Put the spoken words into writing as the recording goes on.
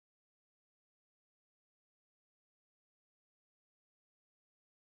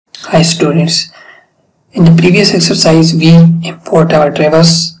Hi students, in the previous exercise we import our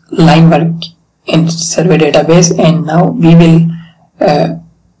traverse line work in survey database, and now we will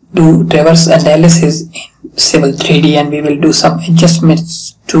do traverse analysis in Civil 3D, and we will do some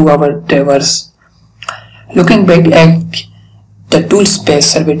adjustments to our traverse. Looking back at the tool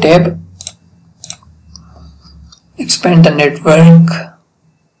space survey tab, expand the network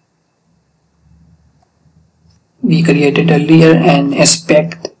we created earlier and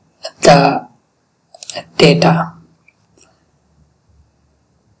inspect the data.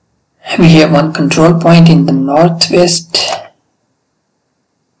 We have one control point in the northwest.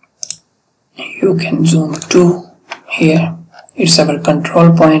 You can zoom to here. It's our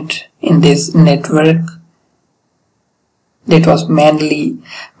control point in this network that was manually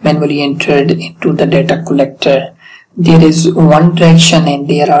entered into the data collector. There is one direction and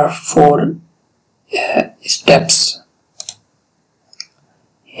there are 4 steps.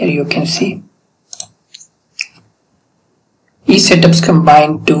 Here you can see each setups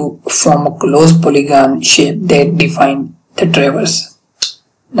combine to form a closed polygon shape that define the traverse.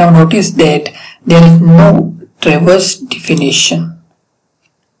 Now notice that there is no traverse definition,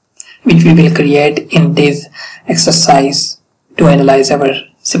 which we will create in this exercise to analyze our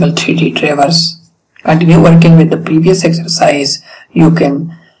Civil 3D traverse. Continue working with the previous exercise. You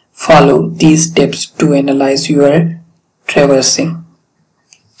can follow these steps to analyze your traversing.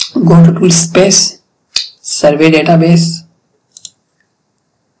 Go to tool space, survey database,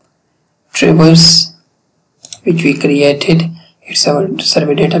 traverse, which we created. It's our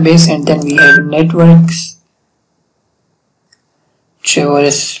survey database, and then we have networks,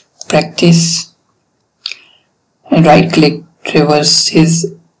 traverse practice, and right click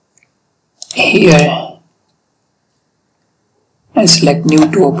traverses here and select new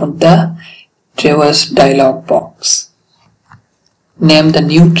to open the traverse dialog box. Name the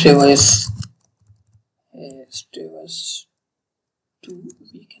new traverse as traverse 2.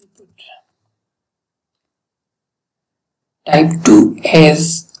 We can put type 2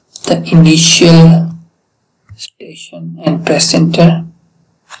 as the initial station and press enter.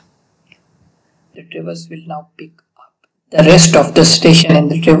 The traverse will now pick up the rest of the station in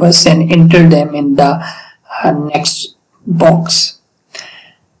the traverse and enter them in the next box.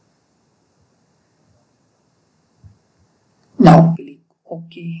 Now click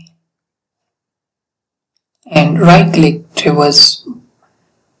OK and right click traverse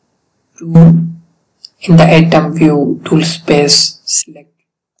 2. In the atom view tool space, select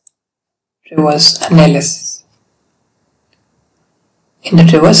traverse analysis. In the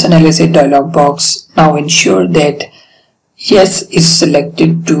traverse analysis dialog box, now ensure that yes is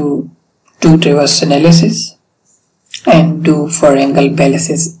selected to do traverse analysis and do for angle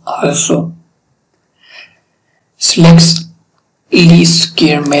balances also. Select least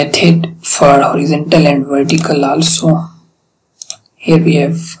square method for horizontal and vertical also. Here we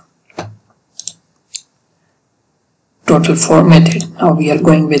have total 4 method. Now we are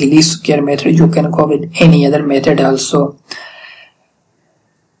going with least square method. You can go with any other method also.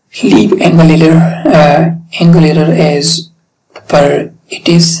 Leave angle error as per it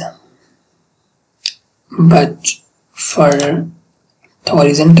is, but for the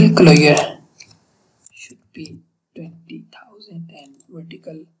horizontal closure should be 20,000 and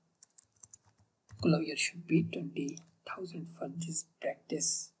vertical closure should be 20,000 for this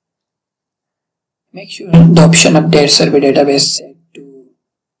practice. Make sure the option update survey database set to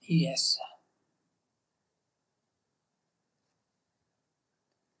yes.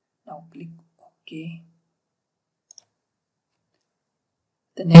 Now click OK.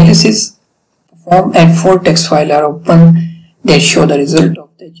 The analysis performed and 4 text files are open that show the result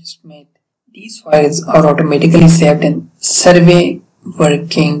of the adjustment. These files are automatically saved in survey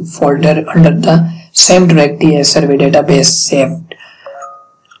working folder under the same directory as survey database saved.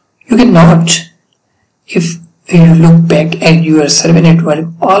 You can note, if you look back at your survey network,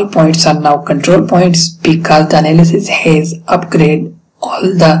 all points are now control points because the analysis has upgraded all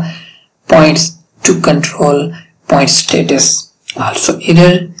the points to control point status. Also,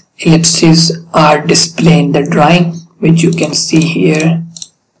 error ellipses are displayed in the drawing, which you can see here.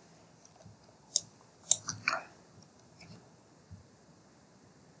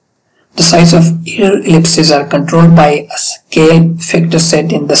 The size of error ellipses are controlled by a scale factor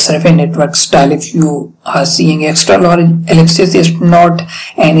set in the survey network style. If you are seeing extra large ellipses, it's not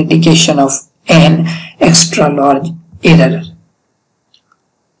an indication of an extra large error.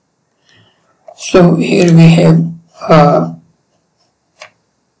 So here we have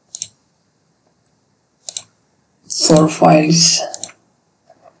 4 files.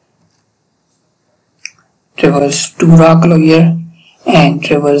 Traverse 2 raw closure and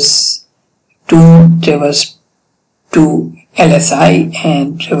traverse to LSI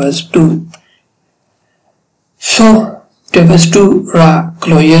and traverse to. So traverse to raw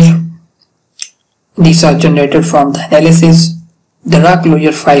closure. These are generated from the analysis. The raw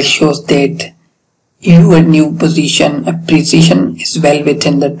closure file shows that your new precision is well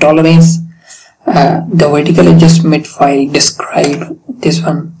within the tolerance. The vertical adjustment file describe this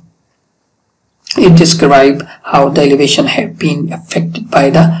one. It describes how the elevation have been affected by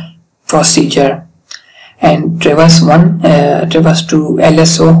the procedure. And traverse to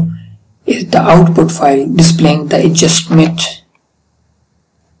LSO is the output file displaying the adjustment.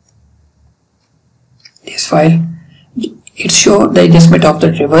 This file, it shows the adjustment of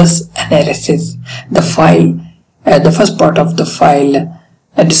the traverse analysis. The file, the first part of the file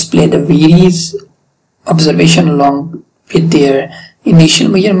display the varies observation along with their initial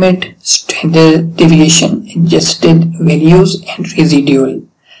measurement, standard deviation, adjusted values, and residual.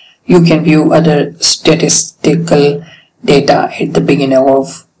 You can view other statistical data at the beginning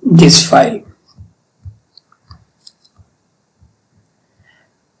of this file.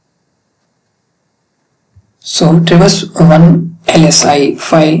 So traverse 1 LSI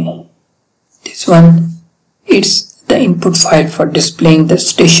file, this one, it's the input file for displaying the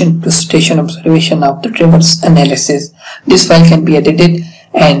station to station observation of the traverse analysis. This file can be edited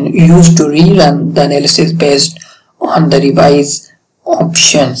and used to rerun the analysis based on the revised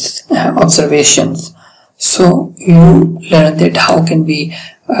observations. So you learn that how can we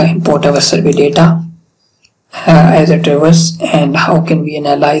import our survey data as a traverse, and how can we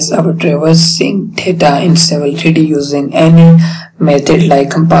analyze our traversing data in Civil 3D using any method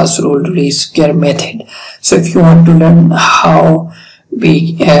like compass rule, resquare method. So if you want to learn how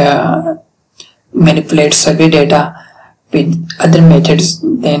we manipulate survey data with other methods,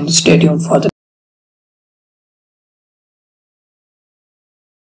 then stay tuned for the